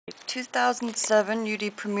2007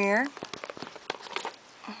 UD Premier.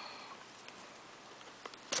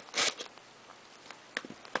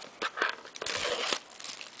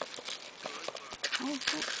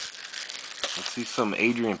 Let's see some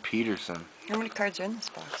Adrian Peterson. How many cards are in this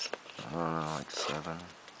box? I don't know, like 7,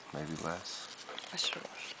 maybe less. I should have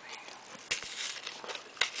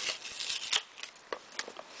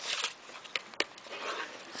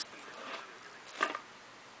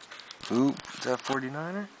washed Ooh, is that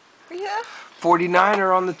 49er? my hands. Yeah.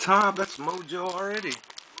 49er on the top. That's Mojo already.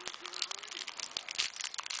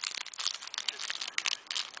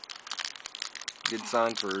 Good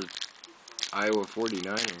sign for Iowa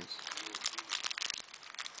 49ers.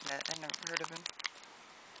 Yeah, I never heard of him.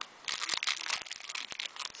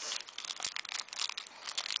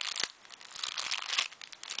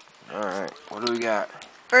 Alright, what do we got?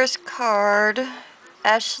 First card,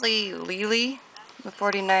 Ashley Leely, the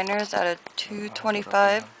 49ers out of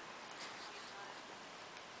 225.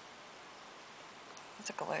 That's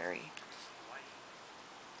a glary.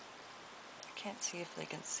 I can't see if they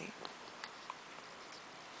can see.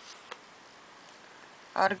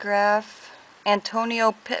 Autograph,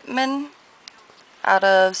 Antonio Pittman out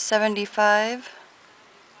of 75.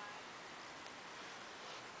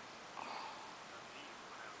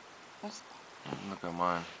 Look at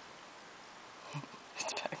mine.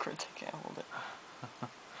 It's backwards, I can't hold it.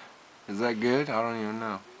 Is that good? I don't even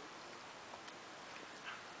know.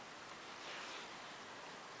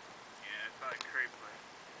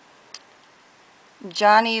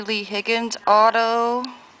 Johnny Lee Higgins auto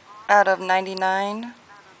out of 99.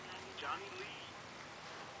 Johnny Lee.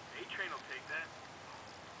 A-Train will take that.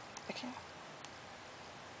 Okay.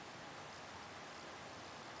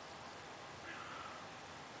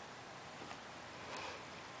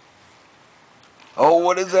 Oh,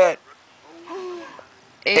 what is that?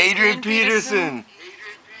 Adrian Peterson.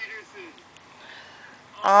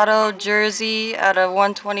 Auto jersey out of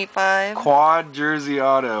 125. Quad jersey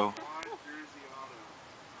auto. Oh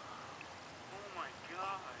my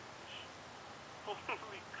gosh.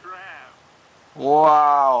 Holy crap.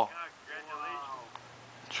 Wow. God,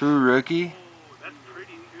 congratulations. True rookie. Oh, that's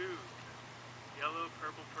pretty too. Yellow,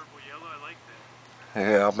 purple, purple, yellow. I like that.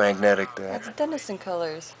 Yeah, I'll magnetic That's that. Dennison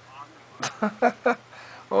colors.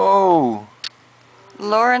 Oh.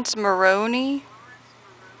 Lawrence Maroney.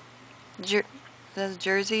 Says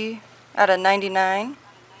jersey out of 99. The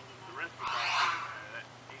rest of the box is, that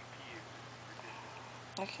AP is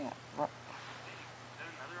ridiculous. I can't. Is that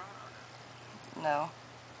another auto? No.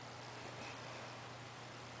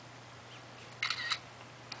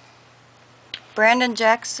 Brandon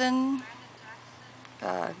Jackson.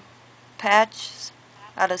 Patch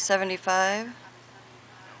out of 75.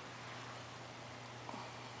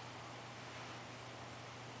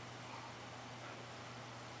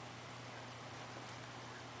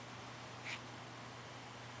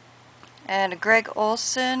 And Greg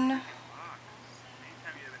Olson.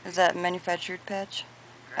 Is that manufactured patch?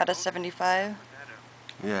 Out of 75.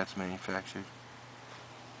 Yeah, it's manufactured.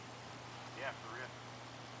 Yeah, for real.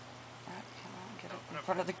 Alright, come on, get it in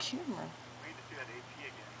front of the camera. We need to see that AP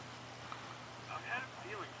again. I had a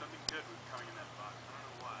feeling something good was coming in that box. I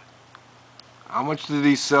don't know why. How much do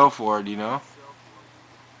these sell for, do you know?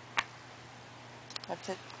 That's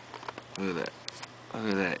it. Look at that.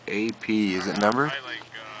 Look at that AP. Is it numbered? Probably like,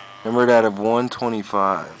 Numbered out of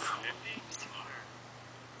 125. 50?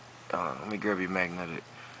 Let me grab your magnetic.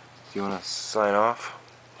 Do you want to sign off?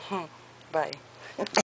 Bye.